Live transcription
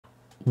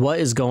What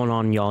is going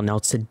on, y'all? Now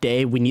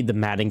today we need the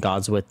Madden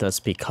gods with us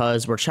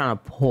because we're trying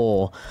to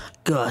pull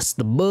Gus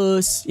the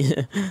Bus.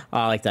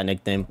 I like that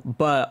nickname.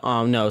 But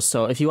no,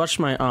 so if you watched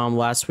my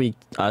last week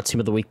team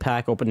of the week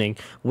pack opening,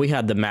 we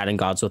had the Madden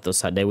gods with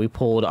us that day. We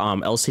pulled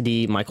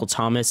LCD Michael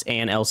Thomas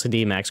and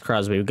LCD Max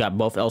Crosby. We got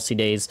both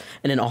LCDs,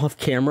 and then off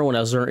camera when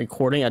I was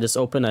recording, I just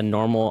opened a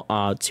normal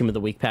team of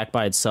the week pack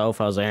by itself.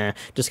 I was like,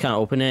 just kind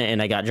of open it,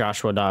 and I got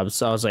Joshua Dobbs.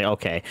 So I was like,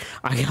 okay,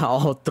 I got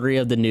all three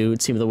of the new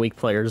team of the week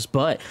players,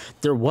 but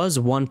there was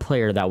one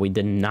player that we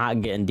did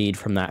not get indeed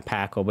from that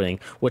pack opening,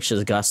 which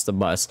is Gus the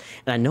Bus.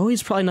 And I know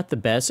he's probably not the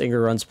best Angry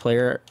Runs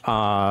player,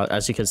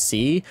 as you can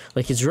see.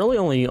 Like, he's really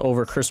only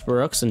over Chris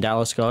Brooks and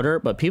Dallas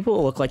Goedert, but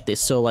people look like they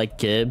still like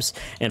Gibbs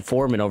and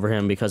Foreman over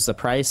him because the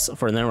price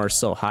for them are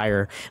still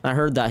higher. And I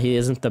heard that he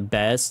isn't the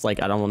best.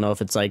 Like, I don't know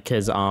if it's like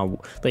his that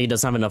he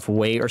doesn't have enough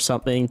weight or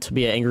something to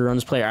be an Angry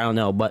Runs player. I don't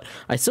know, but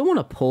I still want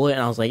to pull it.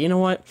 And I was like, you know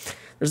what?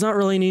 There's not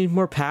really any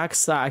more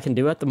packs that I can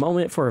do at the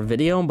moment for a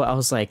video, but I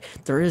was like,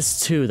 there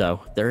is two though.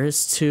 There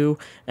is two,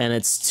 and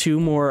it's two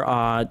more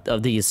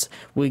of these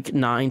week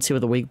 9 2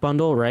 of the week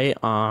bundle, right?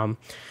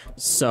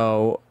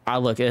 So I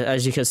look,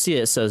 as you can see,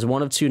 it says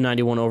 1 of 2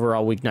 91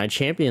 overall week 9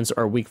 champions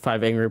or week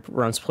 5 Angry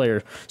Runs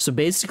player. So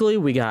basically,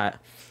 we got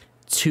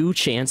 2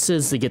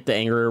 chances to get the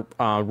Angry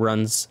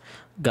Runs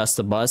Gus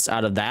the Bus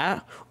out of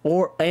that,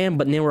 but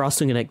then we're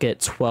also gonna get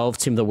 12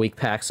 team of the week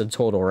packs in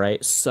total,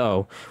 right?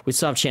 So we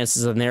still have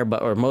chances in there,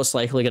 but we're most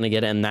likely gonna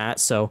get it in that.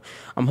 So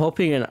I'm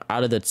hoping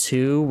out of the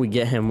 2 we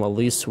get him at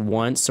least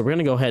once. So we're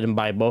gonna go ahead and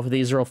buy both of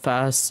these real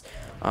fast.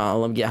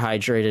 Let me get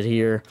hydrated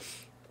here.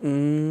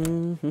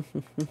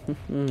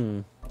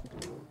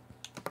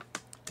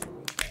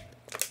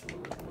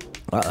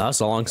 Wow, that's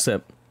a long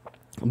sip.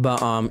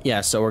 But yeah,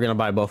 so we're gonna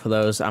buy both of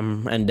those.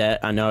 I'm in debt.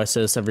 I know I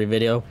say this every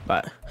video,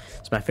 but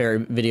it's my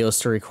favorite videos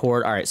to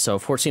record. All right, so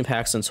 14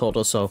 packs in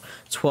total. So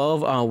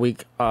 12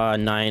 week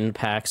 9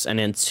 packs, and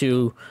then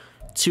two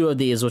of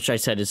these, which I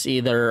said is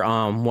either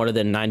one of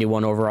the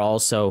 91 overall.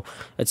 So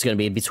it's gonna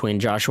be between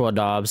Joshua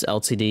Dobbs,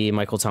 LTD,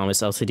 Michael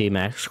Thomas, LTD,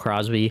 Max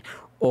Crosby,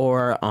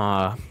 or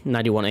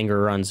 91 Angry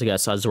Runs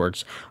Gus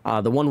Edwards.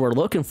 The one we're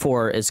looking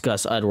for is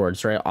Gus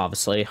Edwards, right?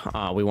 Obviously,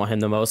 we want him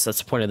the most.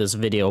 That's the point of this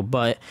video.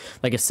 But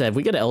like I said, if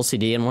we get an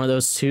LCD in one of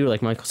those two,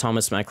 like Michael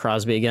Thomas, Max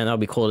Crosby, again, that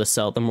would be cool to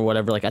sell them or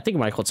whatever. Like, I think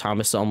Michael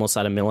Thomas is almost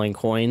at 1 million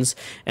coins,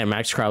 and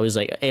Max Crosby's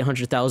like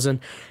 800,000.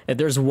 If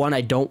there's one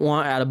I don't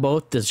want out of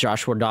both, there's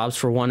Joshua Dobbs.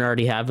 For one, I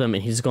already have him,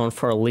 and he's going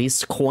for a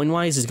least.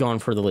 Coin-wise, he's going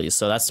for the least.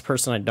 So that's the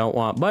person I don't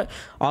want. But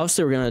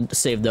obviously, we're going to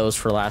save those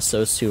for last,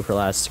 those two for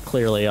last,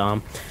 clearly.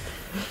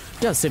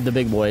 Yeah, save the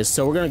big boys.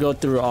 So we're gonna go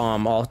through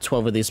all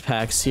 12 of these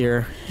packs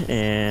here,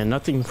 and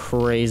nothing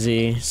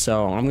crazy.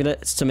 So I'm gonna,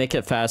 to make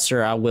it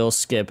faster, I will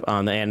skip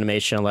the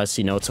animation unless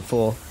you know it's a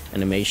full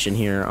animation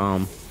here.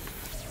 All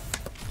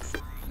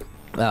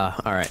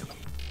right.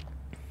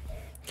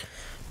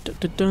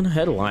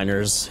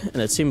 Headliners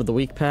and a team of the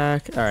week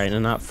pack. All right,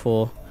 and not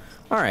full.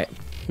 All right,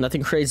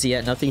 nothing crazy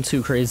yet. Nothing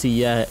too crazy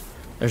yet.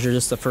 Those are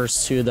just the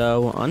first 2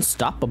 though.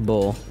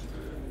 Unstoppable.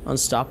 Oh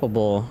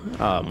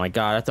my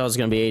god, I thought it was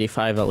gonna be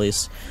 85 at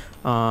least.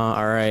 All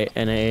right,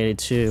 and an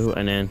 82,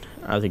 and then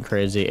nothing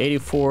crazy.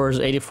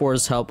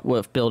 84s help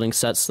with building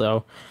sets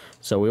though,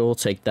 so we will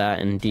take that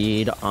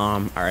indeed. All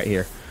right,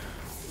 here.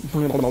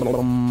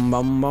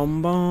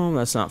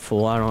 That's not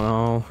full. I don't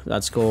know.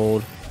 That's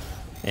gold,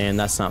 and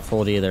that's not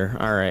full either.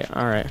 All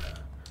right.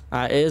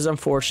 It is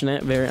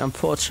unfortunate, very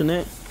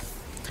unfortunate.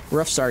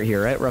 Rough start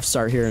here, right? Rough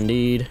start here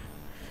indeed.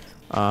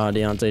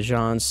 Deontay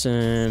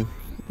Johnson.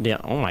 Yeah,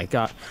 oh my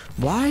god,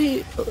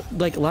 why,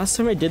 like, last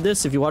time I did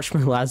this, if you watched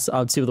my last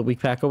two of the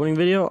week pack opening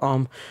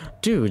video,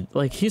 dude,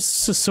 like,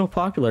 he's just so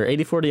popular.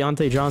 84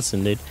 Deontay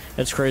Johnson, dude,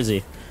 it's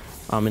crazy.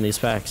 In these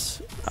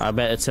packs, I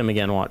bet it's him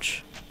again.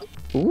 Watch.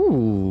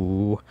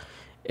 Ooh,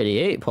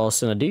 88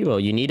 Paulson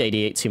Adebo. You need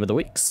 88 team of the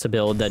weeks to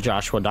build that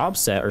Joshua Dobbs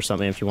set or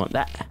something if you want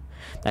that.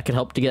 That could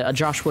help to get a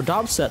Joshua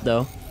Dobbs set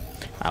though.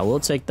 I will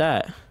take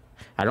that.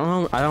 I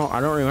don't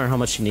remember how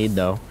much you need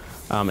though.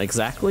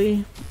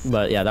 Exactly,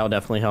 but yeah, that would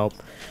definitely help.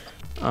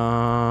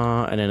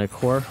 And then a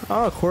core.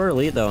 Oh, a core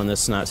elite though, and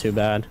this is not too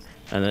bad.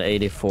 And then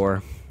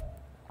 84.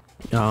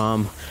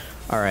 All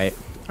right.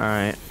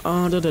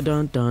 Oh,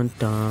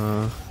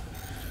 dun.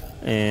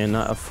 And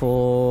not a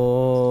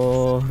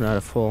full. All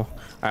right,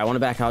 I want to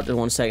back out to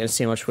 1 second and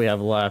see how much we have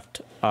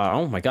left.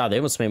 Oh my god, they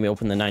almost made me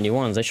open the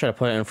 91s. They should have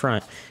put it in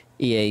front.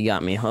 EA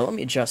got me. Let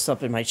me adjust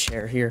up in my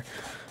chair here.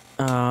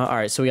 All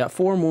right, so we got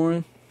 4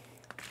 more.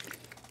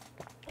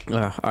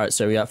 All right,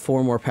 so we got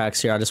 4 more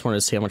packs here. I just wanted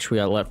to see how much we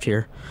got left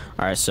here.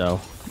 All right, so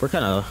we're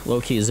kind of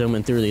low-key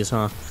zooming through these,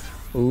 huh?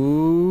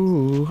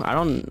 Ooh, I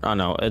don't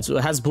know. It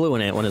has blue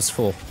in it when it's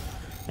full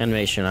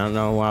animation. I don't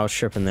know why I was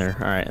tripping there.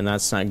 All right, and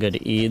that's not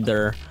good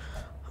either.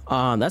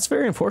 That's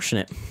very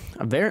unfortunate.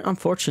 Very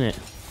unfortunate.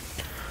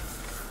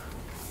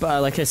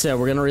 But like I said,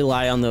 we're gonna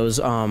rely on those.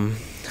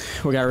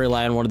 We gotta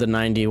rely on one of the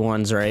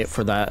 91s, right,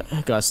 for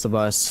that Gus the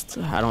Bust.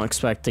 I don't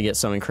expect to get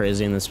something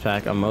crazy in this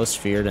pack. I'm most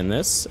feared in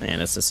this,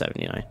 and it's a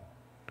 79.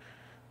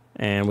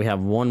 And we have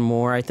one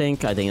more, I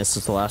think. I think this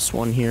is the last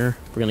one here.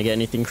 We're gonna get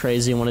anything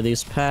crazy in one of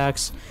these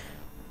packs.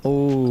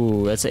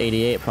 Oh, that's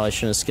 88. Probably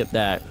shouldn't have skipped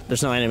that.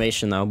 There's no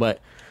animation though, but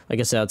like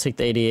I said, I'll take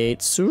the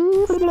 88.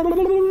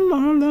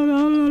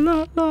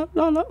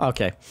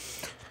 Okay.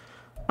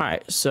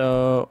 Alright,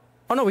 so...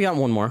 Oh no, we got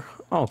one more.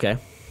 Oh, okay.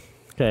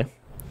 Okay.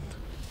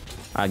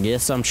 I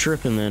guess I'm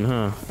tripping then,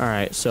 huh?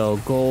 Alright, so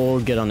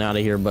gold, get on out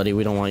of here, buddy.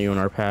 We don't want you in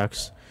our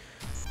packs.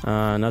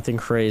 Nothing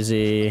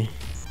crazy.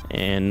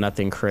 And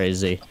nothing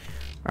crazy.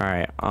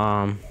 Alright,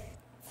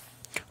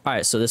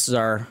 Alright, so this is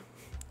our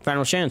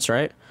final chance,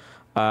 right?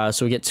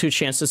 So we get 2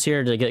 chances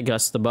here to get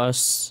Gus the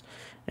Bus.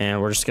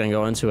 And we're just gonna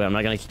go into it. I'm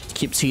not gonna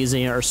keep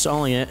teasing it or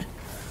stalling it.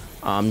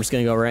 I'm just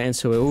gonna go right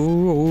into it.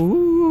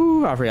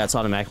 Ooh, I forgot it's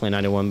automatically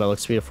 91, but it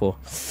looks beautiful.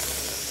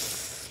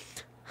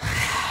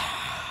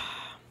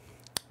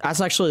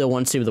 That's actually the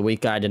one team of the week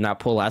guy I did not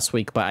pull last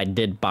week, but I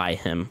did buy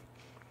him.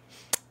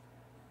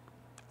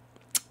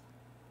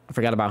 I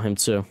forgot about him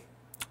too.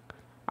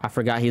 I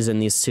forgot he's in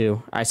these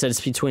two. I said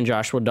it's between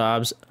Joshua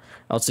Dobbs,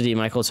 LCD,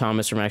 Michael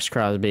Thomas, or Max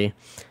Crosby.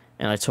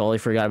 And I totally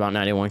forgot about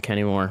 91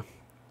 Kenny Moore.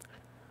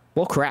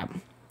 Well, crap.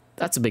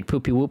 That's a big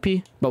poopy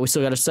whoopy. But we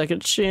still got a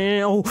second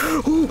chance. Oh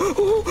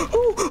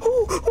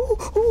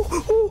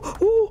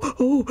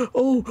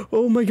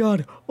my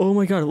god. Oh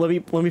my god.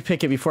 Let me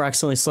pick it before I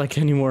accidentally select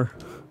Kenny Moore.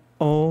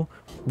 Oh,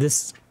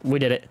 we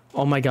did it.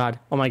 Oh my god.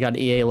 Oh my god.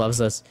 EA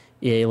loves us.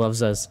 EA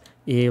loves us.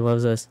 EA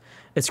loves us.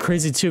 It's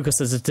crazy too because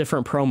it's a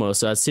different promo.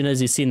 So as soon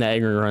as you've seen that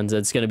Angry Runs,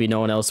 it's gonna be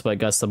no one else but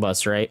Gus the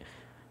Bus, right?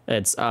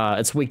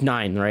 It's week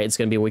 9, right? It's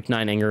gonna be week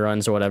 9 Angry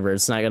Runs or whatever.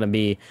 It's not gonna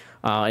be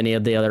any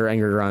of the other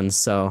Angry Runs.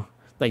 So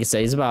like I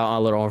say, he's about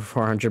a little over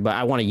 400, but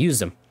I want to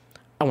use him.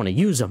 I want to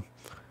use him.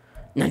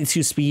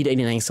 92 speed,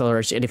 89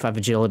 acceleration, 85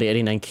 agility,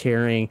 89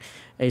 carrying,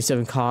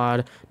 87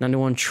 COD,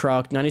 91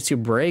 truck, 92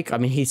 brake. I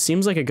mean, he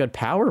seems like a good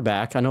power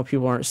back. I know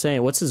people aren't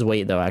saying. What's his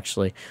weight, though,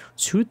 actually?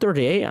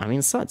 238. I mean,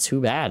 it's not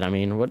too bad. I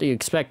mean, what do you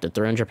expect? A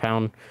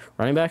 300-pound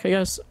running back, I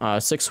guess?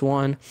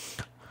 6'1".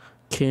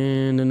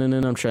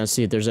 I'm trying to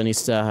see if there's any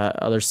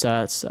other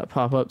stats that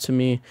pop up to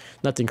me.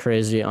 Nothing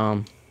crazy.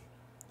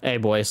 Hey,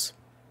 boys.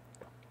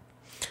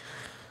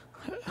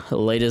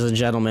 Ladies and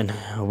gentlemen,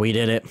 we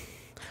did it.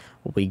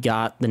 We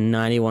got the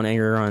 91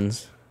 Angry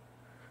Runs.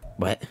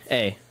 But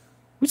hey,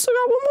 we still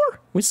got one more.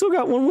 We still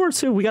got one more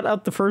too. We got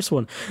out the first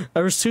one.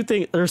 There's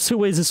two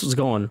ways this was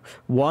going.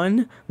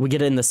 One, we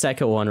get it in the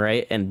second one,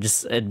 right? And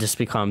it just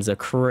becomes a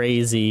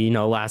crazy,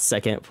 last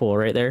second pull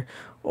right there.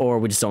 Or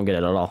we just don't get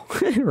it at all.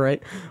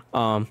 Right?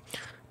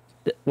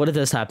 What if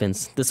this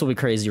happens? This will be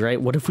crazy,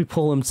 right? What if we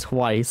pull him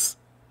twice?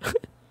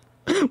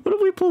 What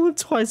if we pull him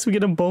twice? We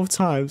get him both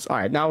times. All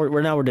right, now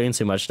we're doing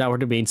too much. Now we're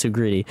being too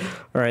greedy.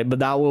 All right, but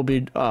that will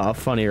be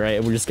funny,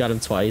 right? We just got him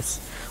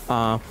twice.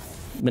 But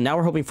now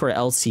we're hoping for an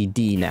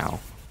LCD now,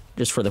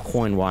 just for the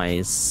coin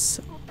wise.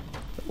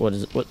 What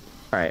is it? What?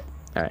 All right.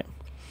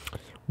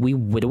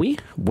 What do we?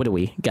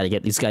 Got to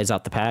get these guys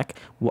out the pack.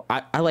 Well,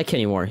 I like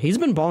Kenny Moore. He's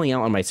been balling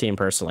out on my team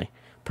personally.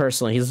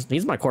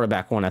 He's my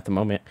quarterback 1 at the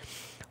moment.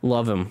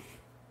 Love him.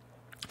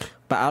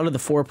 But out of the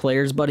 4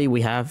 players, buddy,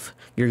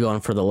 you're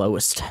going for the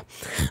lowest.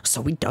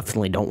 So we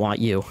definitely don't want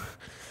you.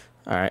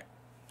 All right.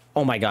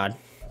 Oh my god.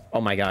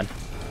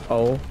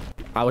 Oh,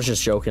 I was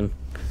just joking.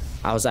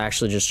 I was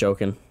actually just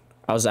joking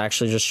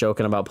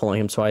about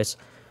pulling him twice.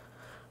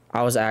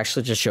 I was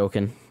actually just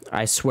joking.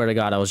 I swear to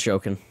God, I was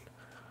joking.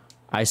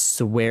 I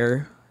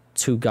swear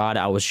to God,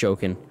 I was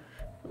joking.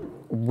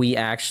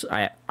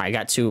 I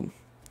got 2.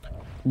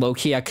 Low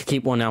key, I could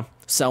keep 1 now.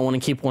 Sell 1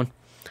 and keep 1.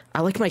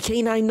 I like my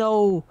K9,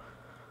 no.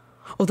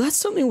 Oh, that's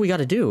something we got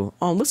to do.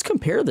 Let's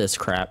compare this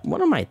crap.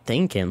 What am I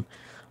thinking?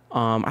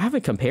 I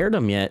haven't compared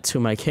them yet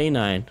to my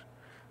K9.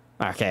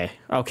 Okay.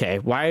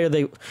 Why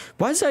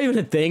is that even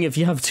a thing if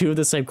you have 2 of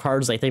the same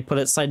cards? Like, they put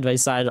it side by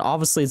side.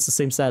 Obviously, it's the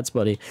same stats,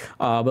 buddy.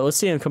 But let's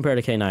see them compare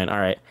to K9. All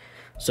right.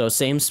 So,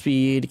 same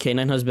speed.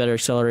 K9 has better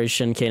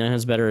acceleration. K9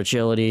 has better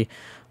agility.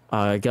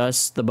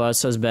 Gus the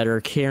Bus has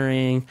better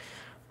carrying.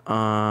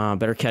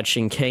 Better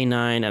catching. K9.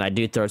 And I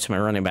do throw it to my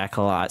running back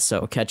a lot.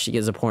 So, catching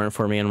is important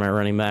for me and my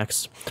running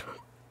backs.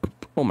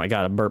 Oh my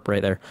god, a burp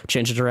right there.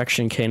 Change of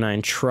direction,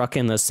 K9, truck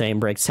in the same,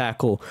 break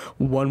tackle.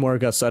 1 more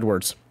Gus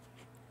Edwards.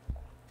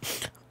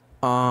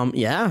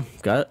 Yeah,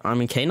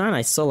 K9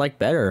 I still like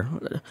better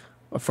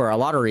for a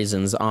lot of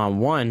reasons.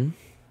 One,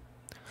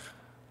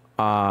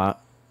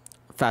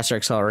 faster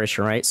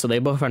acceleration, right? So they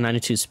both have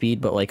 92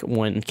 speed, but like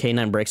when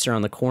K9 breaks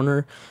around the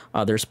corner,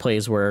 there's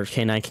plays where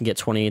K9 can get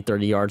 20,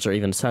 30 yards or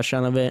even a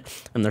touchdown of it.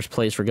 And there's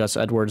plays for Gus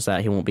Edwards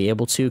that he won't be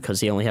able to because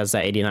he only has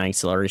that 89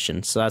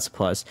 acceleration. So that's a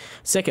plus.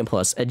 Second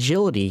plus,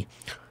 agility.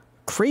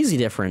 Crazy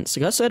difference.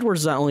 Gus Edwards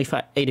is not only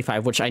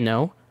 85, which I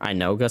know.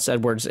 Gus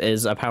Edwards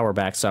is a power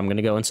back, so I'm going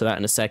to go into that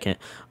in a second.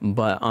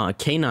 But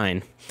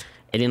K9,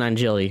 89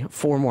 agility,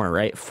 4 more,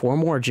 right? 4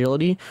 more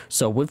agility.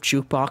 So with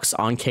Jukebox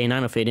on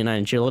K9 of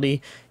 89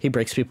 agility, he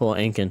breaks people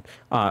ankins.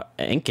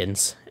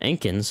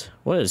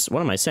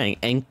 What am I saying?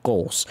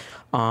 Ankles.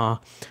 And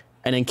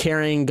then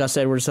carrying, Gus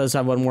Edwards does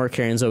have 1 more.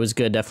 Carrying's always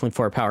good, definitely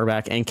for a power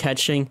back. And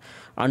catching,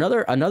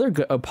 Another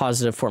good,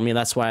 positive for me.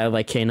 That's why I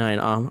like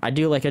K9. I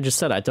do, like I just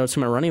said, I throw to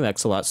my running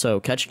backs a lot, so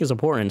catching is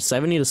important.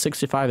 70 to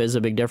 65 is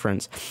a big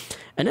difference.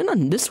 And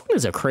then this one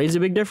is a crazy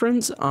big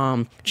difference.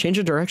 Change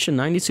of direction,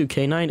 92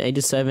 K9,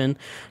 87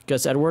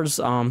 Gus Edwards.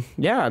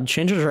 Yeah,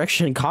 change of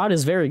direction. COD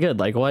is very good.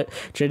 Like, what?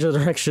 Change of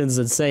direction is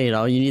insane.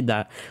 Oh, you need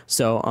that.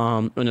 So,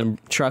 and then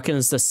trucking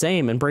is the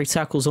same, and break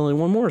tackle is only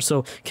one more.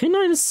 So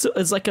K9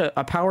 is like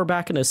a power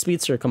back and a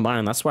speedster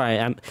combined. That's why I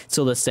am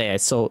till this day. I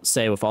still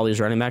say with all these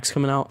running backs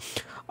coming out,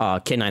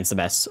 K9's the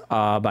best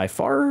by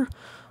far,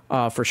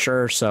 for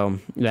sure. So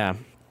yeah,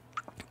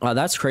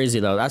 that's crazy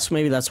though. That's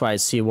why I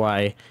see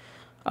why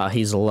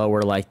he's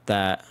lower like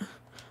that.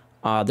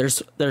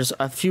 There's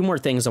a few more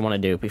things I want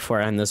to do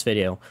before I end this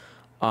video.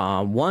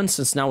 One,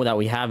 since now that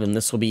we have him,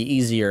 this will be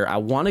easier. I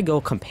want to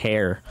go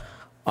compare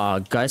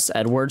Gus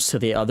Edwards to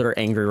the other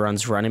Angry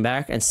Runs running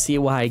back and see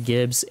why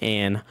Gibbs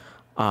and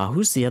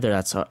who's the other?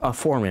 That's a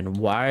Foreman.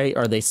 Why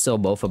are they still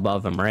both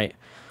above him, right?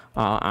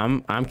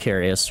 I'm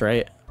curious,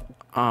 right?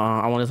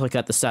 I want to look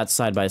at the stats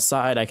side by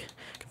side. I can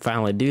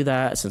finally do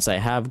that since I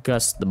have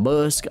Gus the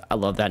Bus. I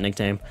love that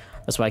nickname.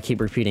 That's why I keep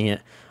repeating it.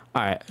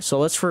 All right, so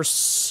let's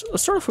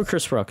start off with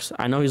Chris Brooks.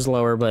 I know he's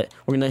lower, but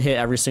we're gonna hit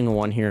every single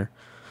one here,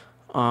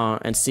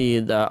 and see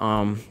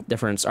the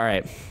difference. All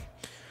right.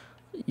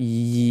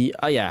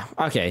 Yeah.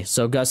 Okay.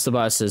 So Gus the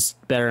Bus is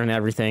better in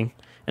everything,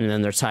 and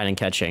then they're tied in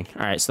catching.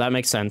 All right, so that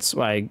makes sense.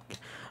 Why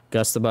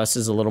Gus the Bus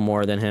is a little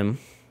more than him.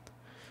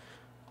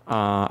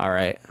 All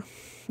right.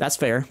 That's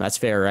fair. That's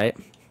fair, right?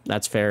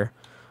 That's fair.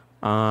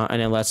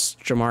 And then let's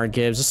Jamar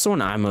Gibbs. This is the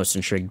one I'm most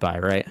intrigued by,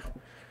 right?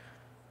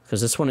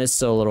 Because this one is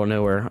still a little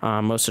newer.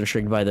 I'm most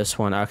intrigued by this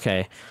one.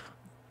 Okay.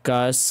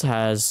 Gus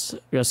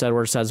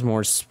Edwards has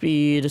more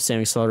speed,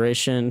 same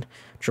acceleration.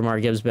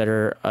 Jamar Gibbs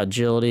better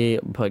agility,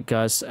 but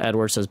Gus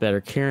Edwards has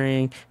better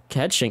carrying.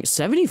 Catching.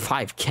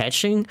 75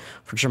 catching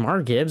for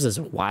Jamar Gibbs is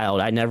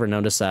wild. I never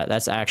noticed that.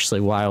 That's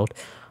actually wild.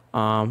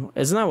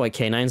 Isn't that what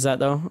K9's at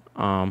though?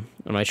 Am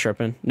I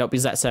tripping? Nope,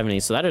 he's at 70,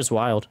 so that is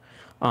wild.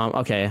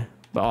 Okay,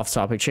 but off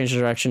topic, change of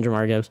direction,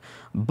 Jamar Gibbs,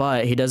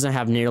 but he doesn't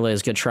have nearly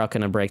as good truck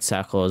and a break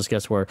tackle as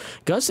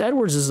Gus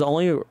Edwards is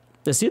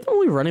he the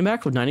only running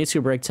back with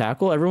 92 break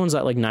tackle? Everyone's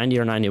at like 90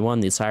 or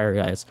 91, these higher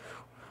guys.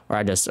 Or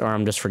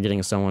I'm just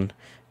forgetting someone.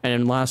 And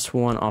then last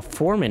one,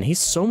 Foreman, he's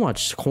so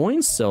much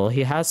coin still.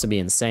 He has to be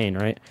insane,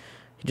 right?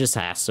 He just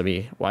has to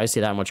be. Why is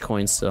he that much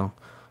coin still?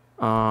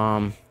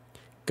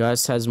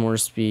 Gus has more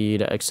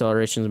speed,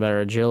 acceleration is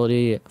better,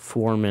 agility,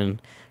 Foreman,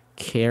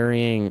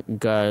 carrying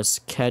Gus,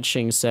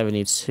 catching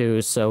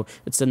 72, so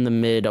it's in the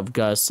mid of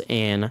Gus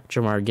and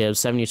Jamar Gibbs.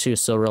 72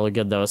 is still really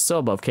good though, it's still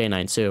above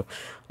K9 too.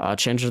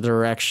 Change of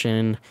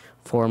direction,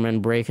 Foreman,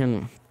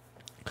 breaking.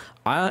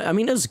 I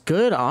mean, it's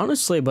good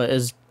honestly, but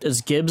is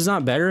Gibbs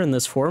not better in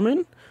this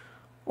Foreman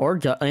or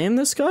in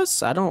this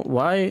Gus? I don't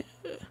why.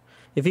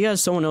 If you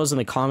guys someone knows in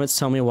the comments,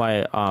 tell me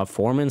why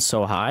Foreman's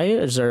so high.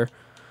 Is there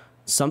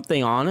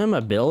something on him,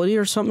 ability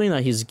or something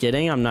that he's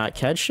getting I'm not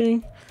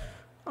catching?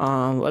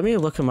 Let me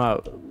look him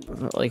up.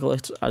 Like,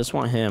 I just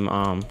want him.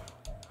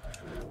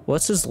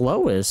 What's his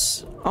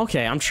lowest?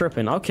 Okay, I'm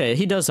tripping. Okay,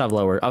 he does have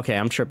lower. Okay,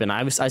 I'm tripping.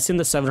 I seen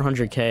the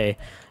 700k.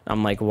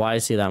 I'm like, why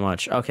is he that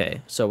much?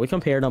 Okay, so we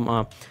compared them.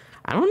 I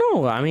don't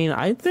know. I mean,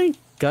 I think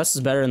Gus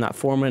is better than that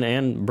Foreman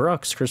and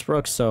Chris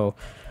Brooks. So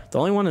the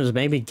only one is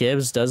maybe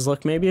Gibbs does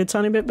look maybe a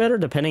tiny bit better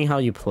depending how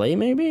you play.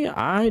 Maybe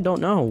I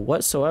don't know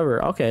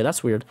whatsoever. Okay,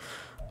 that's weird.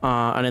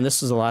 And then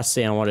this is the last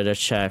thing I wanted to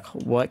check.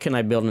 What can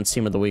I build in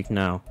Team of the Week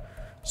now?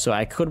 So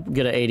I could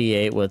get an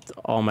 88 with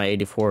all my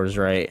 84s,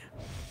 right?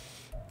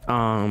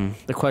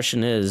 The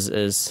question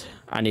is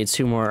I need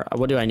 2 more.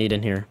 What do I need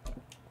in here?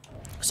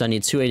 So I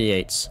need 2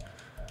 88s.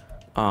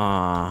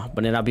 But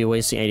then I'll be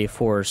wasting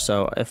 84s.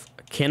 So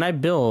can I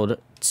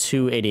build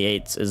 2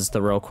 88s is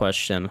the real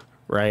question,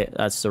 right?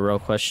 That's the real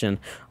question.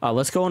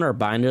 Let's go in our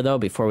binder though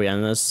before we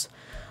end this.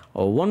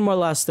 Oh, one more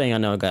last thing I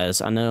know,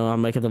 guys. I know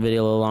I'm making the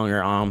video a little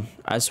longer. I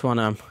just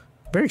wanna.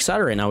 Very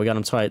excited right now. We got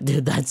him twice,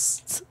 dude.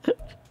 That's.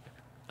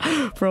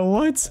 Bro,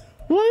 what?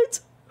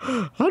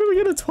 How do we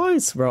get it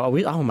twice, bro?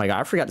 Oh my god,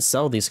 I forgot to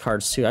sell these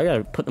cards too. I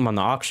gotta put them on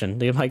the auction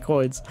to get my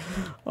coins.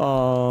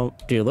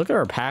 Dude, look at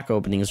our pack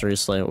openings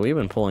recently. We've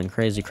been pulling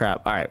crazy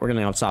crap. All right, we're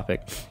gonna go off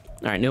topic.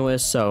 All right,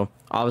 newest. So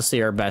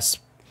obviously our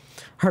best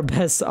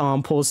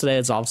pulls today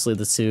is obviously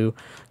the 2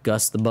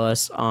 Gus the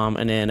Bus.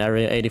 And then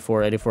every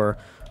 84.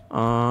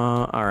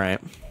 All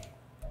right.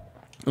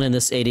 And then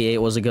this 88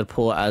 was a good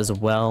pull as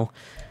well.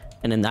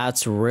 And then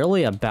that's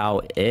really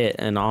about it.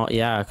 And all,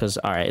 yeah, because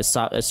all right,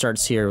 it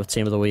starts here with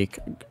Team of the Week.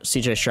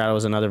 CJ Stroud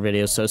was another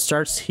video, so it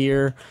starts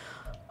here.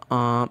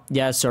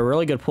 Yeah, so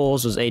really good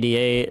pulls was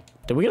 88.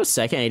 Did we get a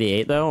second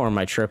 88 though, or am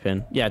I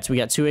tripping? Yeah, so we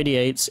got 2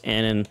 88s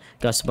and then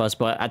Gus Bus.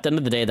 But at the end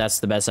of the day, that's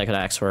the best I could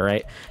ask for,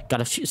 right?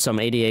 Got some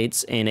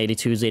 88s and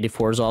 82s,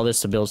 84s, all this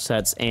to build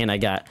sets, and I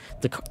got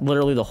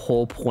literally the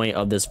whole point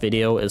of this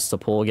video is to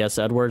pull Gus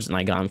Edwards, and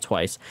I got him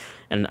twice,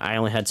 and I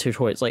only had 2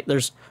 choices. Like,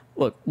 there's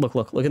look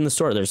in the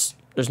store. There's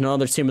no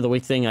other Team of the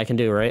Week thing I can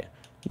do, right?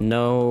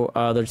 No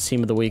other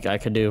team of the week I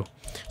could do.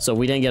 So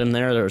we didn't get him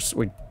there.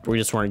 We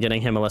just weren't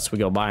getting him unless we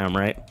go buy him,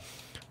 right?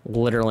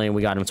 Literally,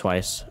 we got him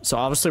twice. So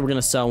obviously, we're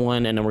gonna sell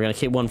one, and then we're gonna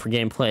keep one for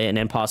gameplay, and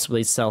then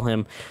possibly sell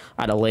him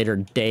at a later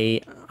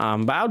date.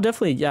 But I'll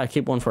definitely, yeah,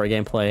 keep one for a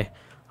gameplay.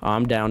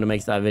 I'm down to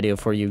make that video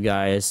for you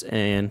guys,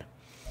 and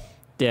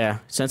yeah,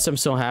 since I'm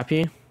so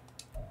happy,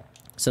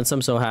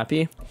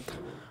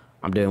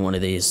 I'm doing one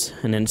of these,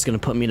 and then it's gonna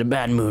put me in a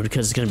bad mood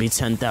because it's gonna be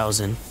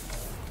 10,000.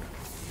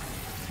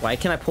 Why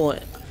can't I pull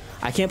it?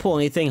 I can't pull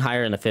anything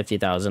higher than the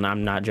 50,000.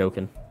 I'm not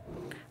joking.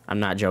 I'm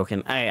not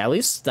joking. Hey, at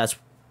least that's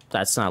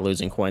not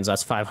losing coins.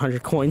 That's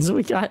 500 coins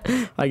we got,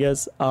 I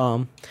guess.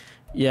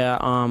 Yeah.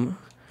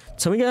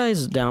 Tell me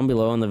guys down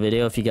below in the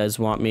video if you guys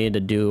want me to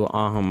do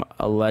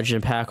a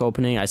legend pack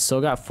opening. I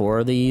still got 4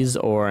 of these,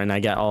 and I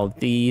got all of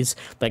these.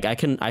 Like I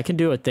can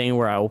do a thing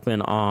where I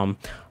open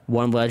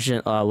one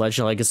legend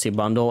legacy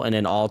bundle and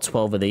then all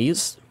 12 of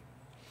these.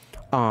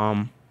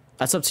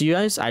 That's up to you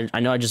guys. I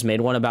know I just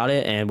made one about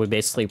it, and we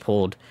basically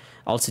pulled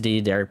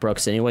LTD Derek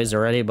Brooks anyways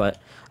already,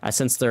 but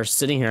since they're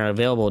sitting here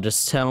available,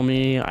 just tell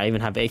me. I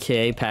even have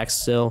AKA packs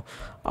still.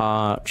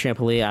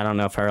 Trampoline, I don't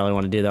know if I really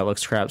want to do that.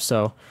 Looks crap.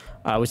 So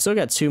we still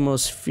got 2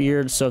 most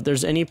feared. So if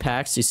there's any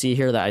packs you see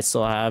here that I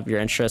still have, you're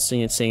interested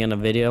in seeing in a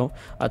video,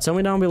 tell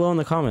me down below in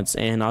the comments,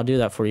 and I'll do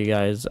that for you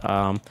guys.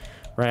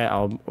 Right,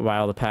 I'll buy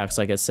all the packs.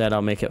 Like I said,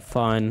 I'll make it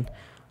fun.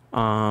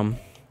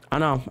 I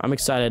know, I'm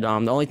excited. The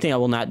only thing I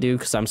will not do,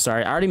 because I'm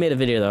sorry, I already made a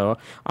video though.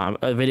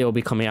 A video will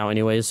be coming out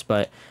anyways,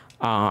 but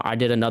I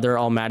did another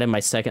all Madden,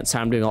 my second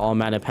time doing an all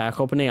Madden pack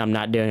opening. I'm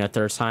not doing a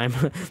third time.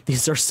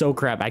 These are so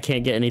crap. I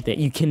can't get anything.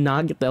 You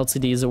cannot get the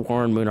LCDs of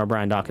Warren Moon or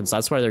Brian Dawkins.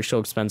 That's why they're so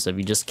expensive.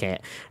 You just can't.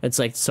 It's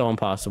like so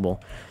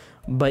impossible.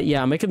 But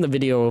yeah, I'm making the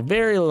video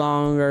very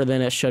longer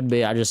than it should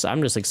be. I'm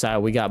just excited.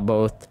 We got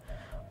both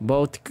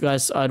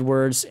Gus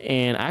Edwards,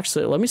 and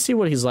actually, let me see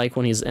what he's like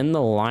when he's in the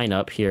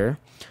lineup here.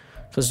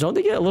 Because don't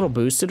they get a little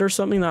boosted or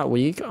something that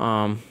week?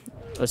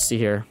 Let's see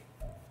here.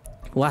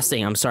 Last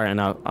thing, I'm sorry,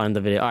 on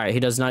the video. All right,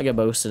 he does not get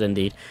boosted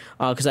indeed,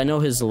 because I know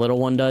his little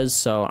one does.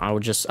 So I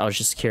was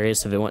just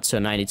curious if it went to a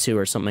 92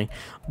 or something.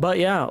 But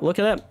yeah, look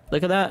at that,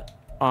 look at that.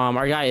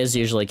 Our guy is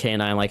usually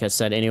K9, like I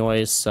said,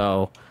 anyways.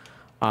 So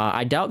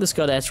I doubt this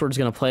Gus Edwards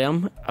gonna play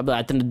him. But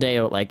at the end of the day,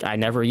 like I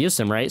never used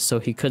him, right? So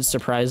he could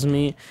surprise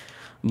me.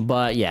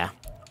 But yeah.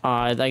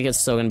 I think it's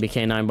still going to be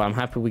K9, but I'm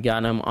happy we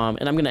got him.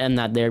 And I'm going to end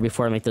that there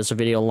before I make this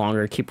video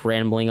longer. Keep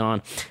rambling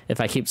on. If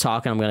I keep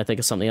talking, I'm going to think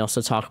of something else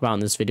to talk about,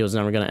 and this video is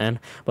never going to end.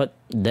 But,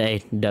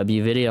 hey,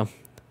 W video.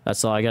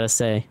 That's all I got to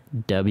say.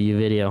 W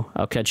video.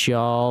 I'll catch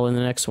y'all in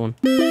the next one.